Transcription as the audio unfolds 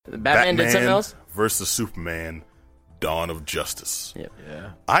Batman did something else? Versus Superman, Dawn of Justice. Yep.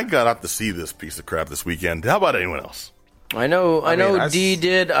 Yeah. I got out to see this piece of crap this weekend. How about anyone else? I know D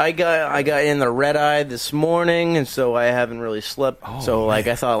did. I got in the red eye this morning, and so I haven't really slept. I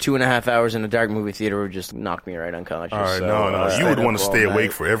thought 2.5 hours in a dark movie theater would just knock me right unconscious. All right, no. You would want to stay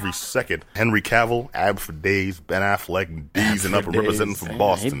awake for every second. Henry Cavill, abs for days. Ben Affleck, D's and up and representing from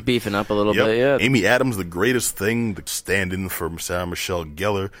Boston. He's beefing up a little bit, yeah. Amy Adams, the greatest thing, to stand in for Sarah Michelle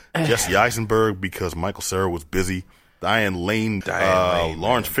Gellar. Jesse Eisenberg, because Michael Cera was busy. Diane Lane,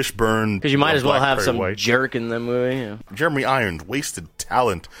 Lawrence Fishburne. Because you might as well have some White. jerk in the movie. Yeah. Jeremy Irons, wasted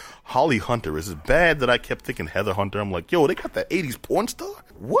talent. Holly Hunter. Is it bad that I kept thinking Heather Hunter? I'm like, yo, they got that 80s porn star?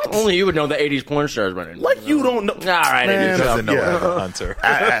 What? Only you would know the 80s porn stars. Like you don't know. All right. Man, doesn't know Heather Hunter.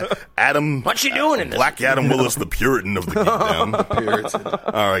 Adam. What's she doing in this? Black Adam Willis, the Puritan of the Geekdown. Puritan.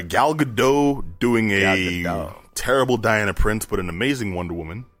 All right, Gal Gadot doing a terrible Diana Prince, but an amazing Wonder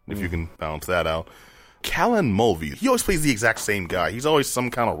Woman, if you can balance that out. Callan Mulvey, he always plays the exact same guy. He's always some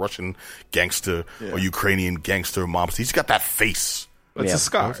kind of Russian gangster or Ukrainian gangster mobster. He's got that face. It's a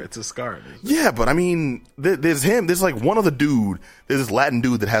scar. It's a scar. Yeah, but I mean, there's him. There's like one other dude. There's this Latin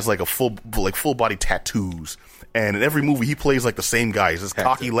dude that has like full body tattoos. And in every movie, he plays like the same guy. He's this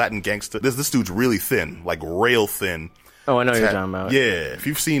cocky Latin gangster. This dude's really thin, like rail thin. Oh, I know what you're talking about. Yeah, if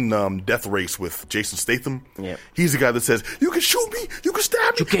you've seen Death Race with Jason Statham, he's the guy that says, "You can shoot me, you can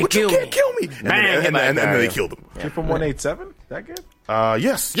stab me, but you can't kill me." And then they killed him. You're from 187? That good?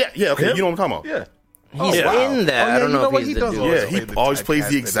 Yes. Yeah, okay. Him? You know what I'm talking about? Yeah. He's in that. I don't know if he's the dude. Yeah, he always plays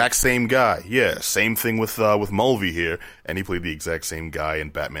the exact same guy. Yeah, same thing with Mulvey here, and he played the exact same guy in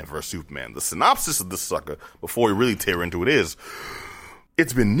Batman vs. Superman. The synopsis of this sucker, before we really tear into it, is: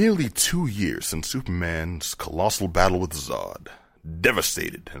 it's been nearly 2 years since Superman's colossal battle with Zod.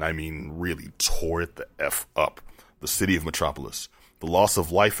 Devastated, and I mean really tore it the F up, the city of Metropolis. The loss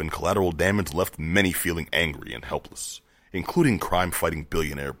of life and collateral damage left many feeling angry and helpless, including crime-fighting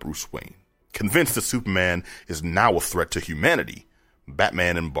billionaire Bruce Wayne. Convinced that Superman is now a threat to humanity,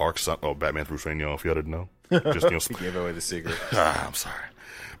 Batman embarks on... Oh, Batman's Bruce Wayne, if you didn't know. Just, He gave away the secret. I'm sorry.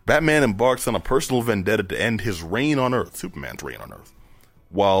 Batman embarks on a personal vendetta to end his reign on Earth, Superman's reign on Earth,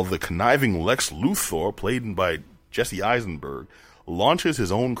 while the conniving Lex Luthor, played by Jesse Eisenberg, launches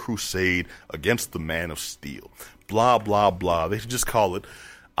his own crusade against the Man of Steel. Blah, blah, blah. They should just call it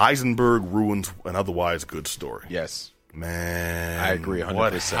Eisenberg Ruins an Otherwise Good Story. Yes. Man, I agree 100%.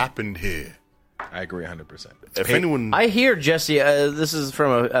 What happened here? I agree 100%. If anyone... I hear Jesse, this is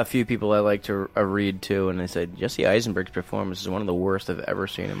from a few people I like to read too, and they said Jesse Eisenberg's performance is one of the worst I've ever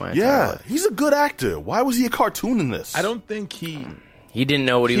seen in my entire life. He's a good actor. Why was he a cartoon in this? I don't think he didn't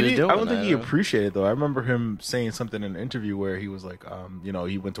know what he was doing. I don't think he appreciated it, though. I remember him saying something in an interview where he was like,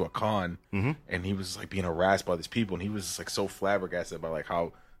 he went to a con, and he was like being harassed by these people, and he was just like so flabbergasted by like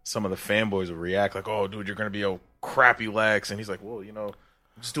how some of the fanboys would react, like, "Oh, dude, you're gonna be a crappy Lex," and he's like, "Well, I'm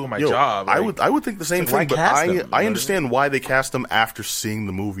just doing my job." Like, I would think the same thing, but I understand mean? why they cast him after seeing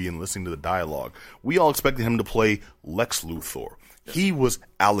the movie and listening to the dialogue. We all expected him to play Lex Luthor. He was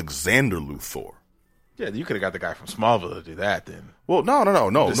Alexander Luthor. Yeah, you could have got the guy from Smallville to do that then. Well, no.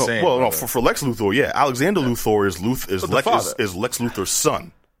 Saying, well, no, for Lex Luthor, yeah. Alexander Luthor is Lex Luthor's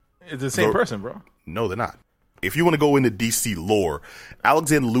son. It's the same person, bro. No, they're not. If you want to go into DC lore,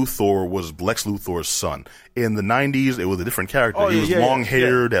 Alexander Luthor was Lex Luthor's son. In the 90s, it was a different character. He was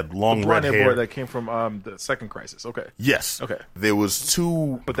long-haired, had long red hair. Boy that came from the Second Crisis. Okay. Yes. Okay. There was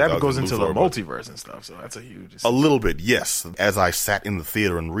two... But that goes into the multiverse and stuff, so that's a huge... A little bit, yes. As I sat in the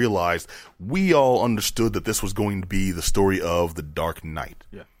theater and realized, we all understood that this was going to be the story of the Dark Knight.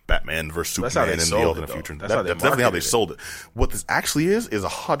 Yeah. Batman versus Superman in the alternate future. That's definitely how they sold it. What this actually is a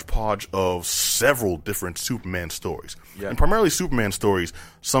hodgepodge of several different Superman stories. Yeah. And primarily Superman stories,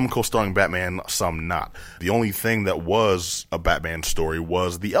 some co-starring Batman, some not. The only thing that was a Batman story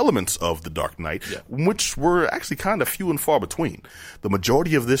was the elements of the Dark Knight, which were actually kind of few and far between. The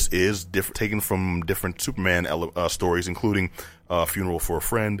majority of this is taken from different Superman stories, including Funeral for a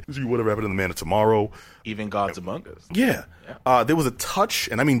Friend, Whatever Happened to the Man of Tomorrow. Even Gods Among Us. Yeah. There was a touch,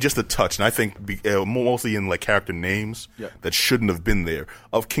 and I mean just a touch, and I think mostly in like character names that shouldn't have been there,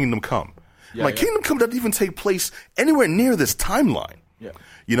 of Kingdom Come. Kingdom Come doesn't even take place anywhere near this timeline. Yeah.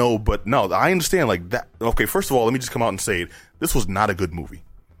 But no, I understand like that. Okay, first of all, let me just come out and say this was not a good movie.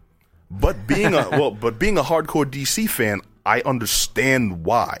 But being a hardcore DC fan, I understand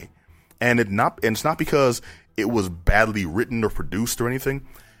why. And it's not because it was badly written or produced or anything.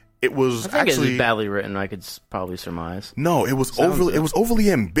 It was it was badly written. I could probably surmise. No, it was overly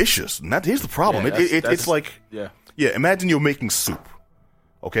ambitious. And here's the problem. It's like imagine you're making soup,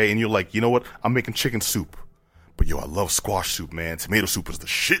 okay, and you're like, you know what? I'm making chicken soup, But yo, I love squash soup, man. Tomato soup is the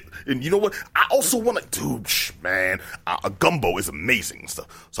shit. And you know what? I also want to, dude, man, a gumbo is amazing and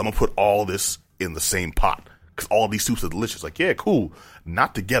stuff. So I'm going to put all this in the same pot because all these soups are delicious. Like, yeah, cool.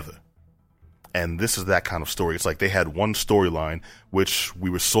 Not together. And this is that kind of story. It's like they had one storyline, which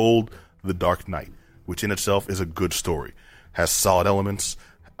we were sold The Dark Knight, which in itself is a good story. Has solid elements,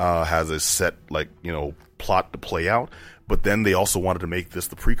 has a set, like, you know, plot to play out. But then they also wanted to make this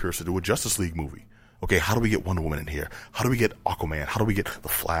the precursor to a Justice League movie. Okay, how do we get Wonder Woman in here? How do we get Aquaman? How do we get The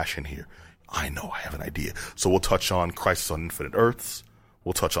Flash in here? I know, I have an idea. So we'll touch on Crisis on Infinite Earths.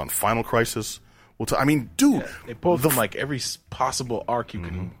 We'll touch on Final Crisis. I mean, dude. Yeah, they pulled from like every possible arc you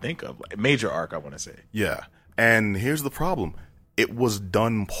can think of. Like, major arc, I want to say. Yeah. And here's the problem. It was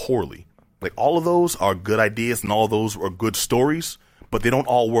done poorly. Like, all of those are good ideas and all of those are good stories, but they don't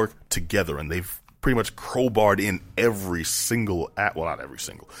all work together. And they've pretty much crowbarred in every single well, not every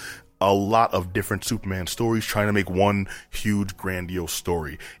single, a lot of different Superman stories trying to make one huge, grandiose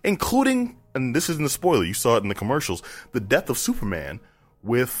story, including, and this isn't a spoiler, you saw it in the commercials, the death of Superman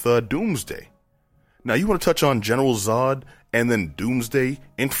with Doomsday. Now, you want to touch on General Zod and then Doomsday,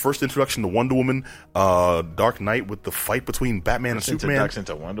 first introduction to Wonder Woman, Dark Knight with the fight between Batman and Superman. Introduction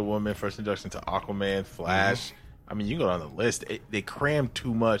to Wonder Woman, first introduction to Aquaman, Flash. I mean, you can go down the list. They crammed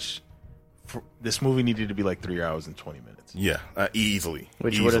too much. This movie needed to be like 3 hours and 20 minutes. Yeah, easily.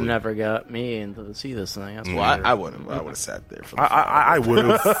 Which would have never got me to see this thing. That's well, I would have sat there. For I would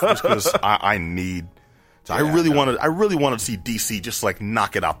have just because I need. So yeah, I really wanted to see DC just like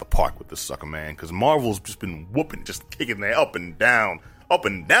knock it out the park with this sucker, man. Because Marvel's just been whooping, just kicking their up and down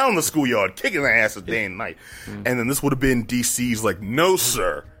the schoolyard, kicking their asses day and night. And then this would have been DC's like, no,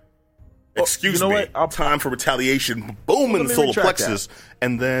 sir. Excuse me. Time for retaliation. Boom in the solar plexus.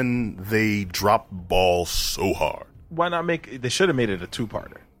 And then they dropped the ball so hard. Why not they should have made it a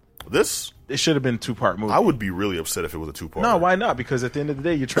two-parter. It should have been a two-part movie. I would be really upset if it was a two-parter. No, why not? Because at the end of the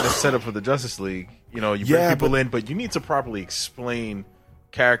day, you're trying to set up for the Justice League. You know, you bring people in, but you need to properly explain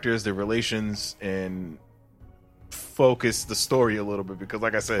characters, their relations, and focus the story a little bit. Because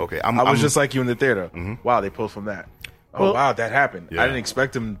like I said, I was just like you in the theater. Wow, they pulled from that. Oh, wow, that happened. Yeah. I didn't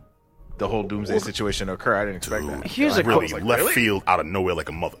expect the whole Doomsday situation to occur. I didn't expect that. Here's a question. Left field out of nowhere like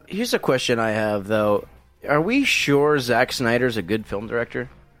a mother. Here's a question I have, though. Are we sure Zack Snyder's a good film director?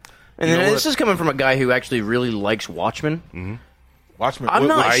 And this is coming from a guy who actually really likes Watchmen. Watchmen. I'm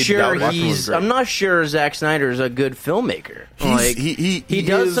not sure Zack Snyder's a good filmmaker. He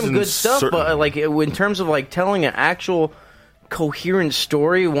does some good stuff, but like in terms of like telling an actual coherent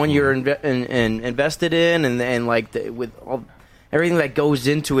story, one you're invested in, and like with all everything that goes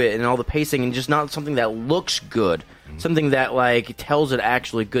into it and all the pacing, and just not something that looks good. Something that like tells an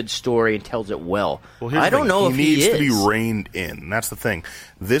actually good story and tells it well. I don't know if he needs to be reined in. That's the thing.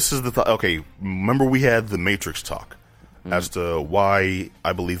 This is the okay. Remember we had the Matrix talk as to why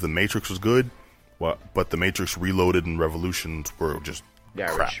I believe the Matrix was good, but the Matrix Reloaded and Revolutions were just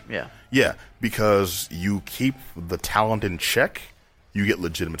crap. Yeah, because you keep the talent in check, you get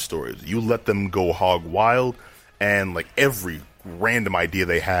legitimate stories. You let them go hog wild, and like every random idea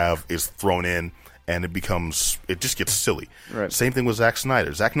they have is thrown in. And it just gets silly. Right. Same thing with Zack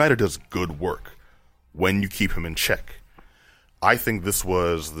Snyder. Zack Snyder does good work when you keep him in check. I think this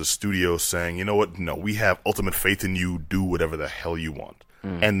was the studio saying, you know what? No, we have ultimate faith in you. Do whatever the hell you want.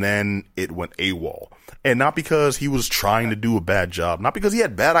 And then it went AWOL. And not because he was trying to do a bad job. Not because he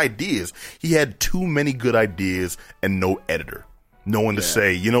had bad ideas. He had too many good ideas and no editor. No one to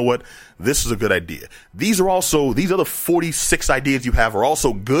say, you know what? This is a good idea. These other 46 ideas you have are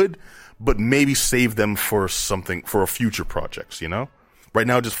also good. But maybe save them for a future projects, you know? Right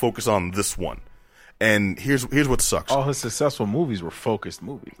now, just focus on this one. And here's what sucks. All his successful movies were focused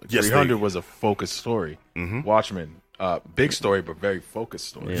movies. Like 300 was a focused story. Watchmen, big story, but very focused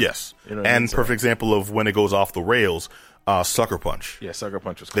story. Yes. You know and perfect example of when it goes off the rails, Sucker Punch. Yeah, Sucker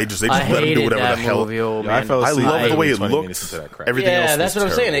Punch was crap. They just let him do whatever the hell. I fell asleep. I love the way it looked. Everything else that's what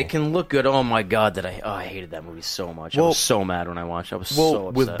terrible. I'm saying. It can look good. Oh my god, I hated that movie so much. I was so mad when I watched it. I was so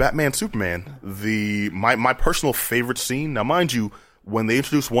upset. With Batman Superman, my personal favorite scene. Now, mind you, when they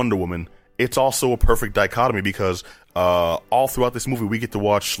introduced Wonder Woman, it's also a perfect dichotomy because all throughout this movie we get to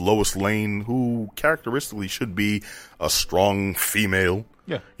watch Lois Lane, who characteristically should be a strong female.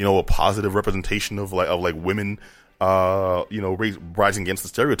 Yeah, you know, a positive representation of women. Rising against the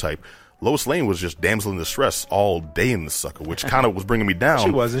stereotype. Lois Lane was just damsel in distress all day in this sucker, which kind of was bringing me down. She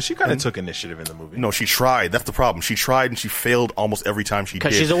wasn't. She kind of took initiative in the movie. No, she tried. That's the problem. She tried and she failed almost every time she did.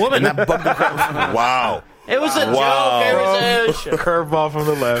 Because she's a woman. And that bugged the crap. It was a joke. It was a curveball from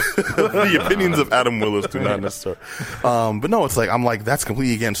the left. The opinions of Adam Willis do not necessarily. But no, it's like I'm like that's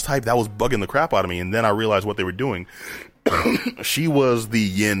completely against type. That was bugging the crap out of me, and then I realized what they were doing. She was the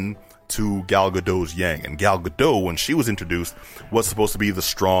yin to Gal Gadot's yang, and Gal Gadot, when she was introduced, was supposed to be the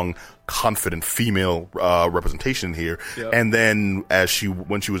strong, confident female representation here. Yep. And then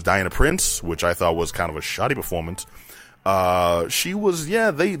when she was Diana Prince, which I thought was kind of a shoddy performance. She was,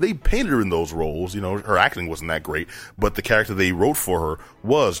 they painted her in those roles. You know, her acting wasn't that great, but the character they wrote for her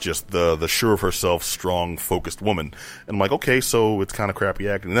was just the sure of herself, strong, focused woman. And I'm like, okay, so it's kind of crappy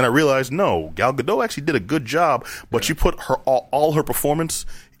acting. And then I realized, no, Gal Gadot actually did a good job, but she put her all her performance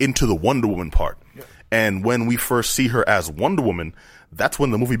into the Wonder Woman part. Yeah. And when we first see her as Wonder Woman, that's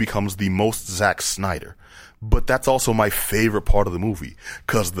when the movie becomes the most Zack Snyder. But that's also my favorite part of the movie,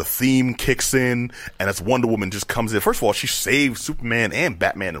 because the theme kicks in, and as Wonder Woman just comes in. First of all, she saved Superman and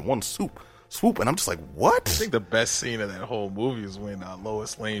Batman in one swoop, and I'm just like, what? I think the best scene of that whole movie is when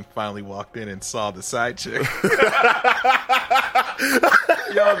Lois Lane finally walked in and saw the side chick.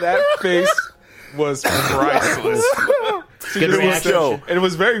 Yo, that face was priceless. Good reaction. And it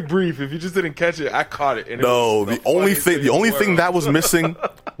was very brief. If you just didn't catch it, I caught it. And the only thing that was missing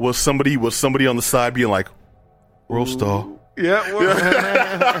was somebody on the side being like, "World Star." Yeah.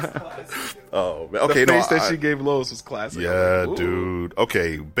 Oh, okay. The face that she gave Lois was classic. Yeah, like, dude.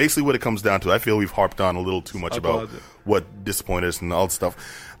 Okay, basically what it comes down to, I feel we've harped on a little too much about what disappointed us and all that stuff.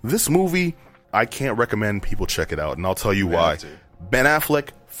 This movie, I can't recommend people check it out, and I'll tell you why. Ben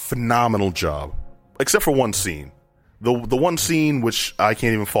Affleck, phenomenal job, except for one scene. The one scene which I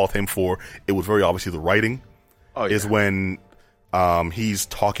can't even fault him for, it was very obviously the writing, is when he's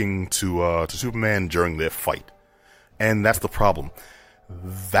talking to Superman during their fight. And that's the problem.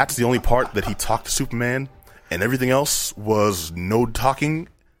 That's the only part that he talked to Superman, and everything else was no talking,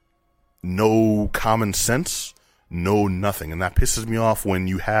 no common sense, no nothing. And that pisses me off when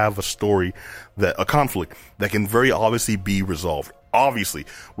you have a conflict that can very obviously be resolved, obviously,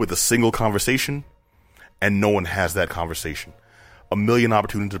 with a single conversation, and no one has that conversation. A million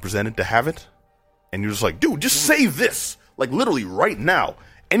opportunities are presented to have it, and you're just like, dude, just say this. Like, literally, right now.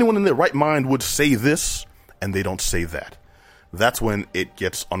 Anyone in their right mind would say this, and they don't say that. That's when it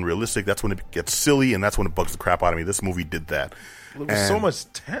gets unrealistic. That's when it gets silly, and that's when it bugs the crap out of me. This movie did that. There was so much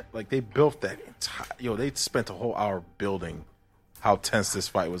like they built that entire. They spent a whole hour building how tense this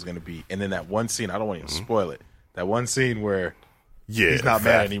fight was going to be, and then that one scene. I don't want to even spoil it. That one scene where he's not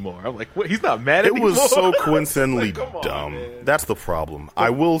mad anymore. I'm like, what? He's not mad anymore? It was so coincidentally dumb. On, that's the problem. I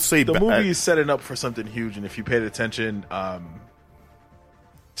will say the movie is setting up for something huge, and if you paid attention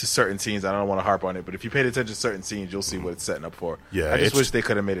to certain scenes, I don't want to harp on it, but if you paid attention to certain scenes, you'll see what it's setting up for. Yeah, I just wish they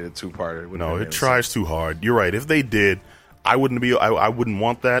could have made it a two-parter. No, it tries too hard. You're right. If they did, I wouldn't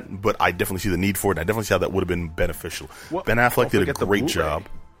want that, but I definitely see the need for it, and I definitely see how that would have been beneficial. Ben Affleck did a great job.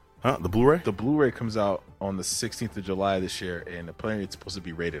 Huh? The Blu-ray? The Blu-ray comes out on the 16th of July this year, and apparently it's supposed to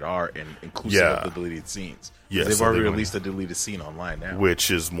be rated R and inclusive of the deleted scenes. Yeah, they've already released a deleted scene online now,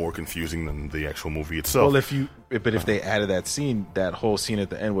 which is more confusing than the actual movie itself. Well, if they added that scene, that whole scene at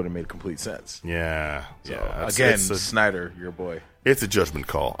the end would have made complete sense. Yeah. So, again, Snyder, your boy. It's a judgment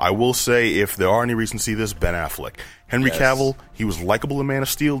call. I will say, if there are any reason to see this, Ben Affleck. Henry Cavill, he was likable in Man of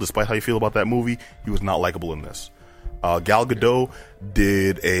Steel, despite how you feel about that movie. He was not likable in this. Gal Gadot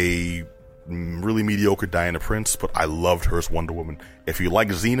did a really mediocre Diana Prince, but I loved her as Wonder Woman. If you like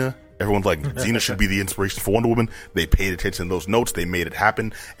Xena, everyone's like, Xena should be the inspiration for Wonder Woman. They paid attention to those notes. They made it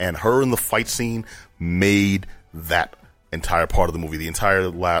happen. And her in the fight scene made that entire part of the movie. The entire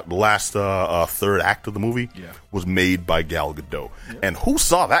last third act of the movie was made by Gal Gadot. Yeah. And who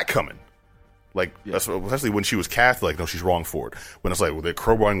saw that coming? Like, especially when she was cast, like, no, she's wrong for it. When it's like, well, they're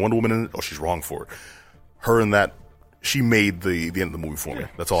crowbarring Wonder Woman in it, oh, she's wrong for it. Her in that, she made the end of the movie for me.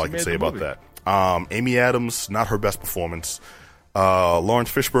 That's all I can say about that. Amy Adams, not her best performance.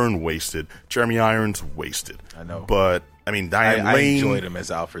 Lawrence Fishburne, wasted. Jeremy Irons, wasted. I know. But, I mean, Diane Lane. I enjoyed him as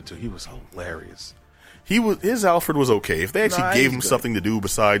Alfred, too. He was hilarious. His Alfred was okay. If they actually gave him something to do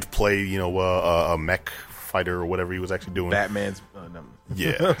besides play, a mech fighter or whatever he was actually doing. Batman's.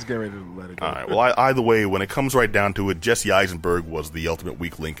 Yeah. I was getting ready to let it go. All right. Well, either way, when it comes right down to it, Jesse Eisenberg was the ultimate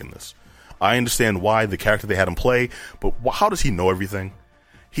weak link in this. I understand why the character they had him play, but how does he know everything?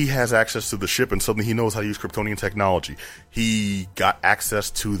 He has access to the ship, and suddenly he knows how to use Kryptonian technology. He got access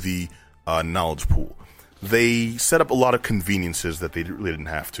to the knowledge pool. They set up a lot of conveniences that they really didn't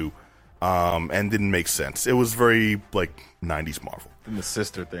have to, and didn't make sense. It was very, 90s Marvel. And the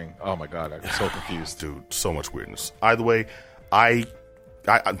sister thing. Oh, my God. I'm so confused. Dude, so much weirdness. Either way,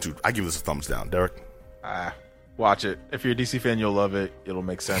 dude, I give this a thumbs down. Derek? Watch it. If you're a DC fan, you'll love it. It'll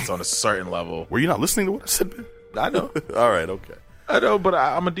make sense on a certain level. Were you not listening to what I said, man? I know. All right, okay. I know, but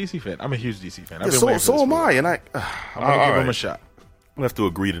I'm a DC fan. I'm a huge DC fan. So am I, and I'm gonna give him a shot. I'm gonna have to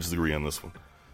agree to disagree on this one.